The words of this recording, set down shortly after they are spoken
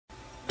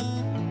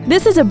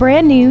This is a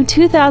brand new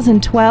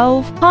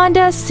 2012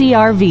 Honda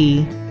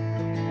CR-V.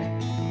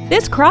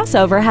 This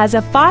crossover has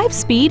a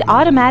 5-speed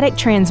automatic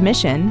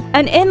transmission,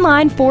 an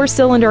inline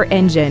 4-cylinder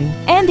engine,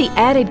 and the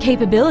added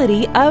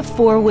capability of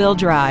 4-wheel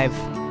drive.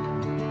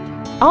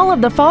 All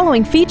of the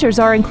following features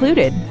are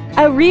included: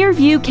 a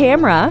rear-view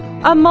camera,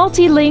 a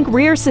multi-link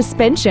rear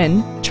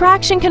suspension,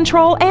 traction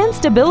control and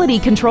stability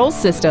control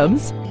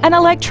systems, an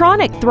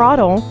electronic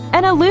throttle,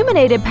 an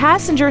illuminated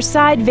passenger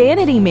side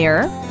vanity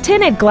mirror,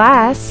 tinted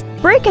glass,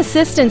 brake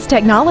assistance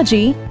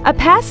technology, a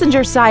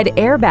passenger side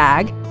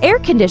airbag, air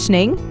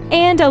conditioning,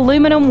 and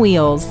aluminum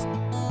wheels.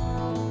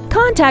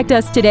 Contact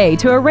us today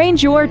to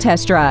arrange your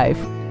test drive.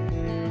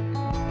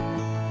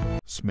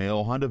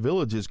 Smail Honda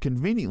Village is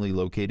conveniently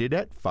located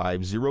at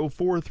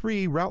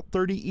 5043 Route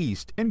 30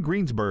 East in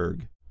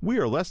Greensburg. We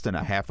are less than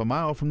a half a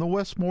mile from the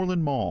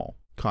Westmoreland Mall.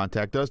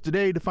 Contact us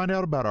today to find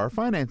out about our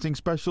financing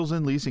specials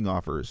and leasing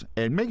offers,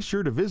 and make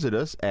sure to visit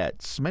us at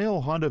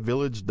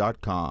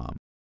SmailHondaVillage.com.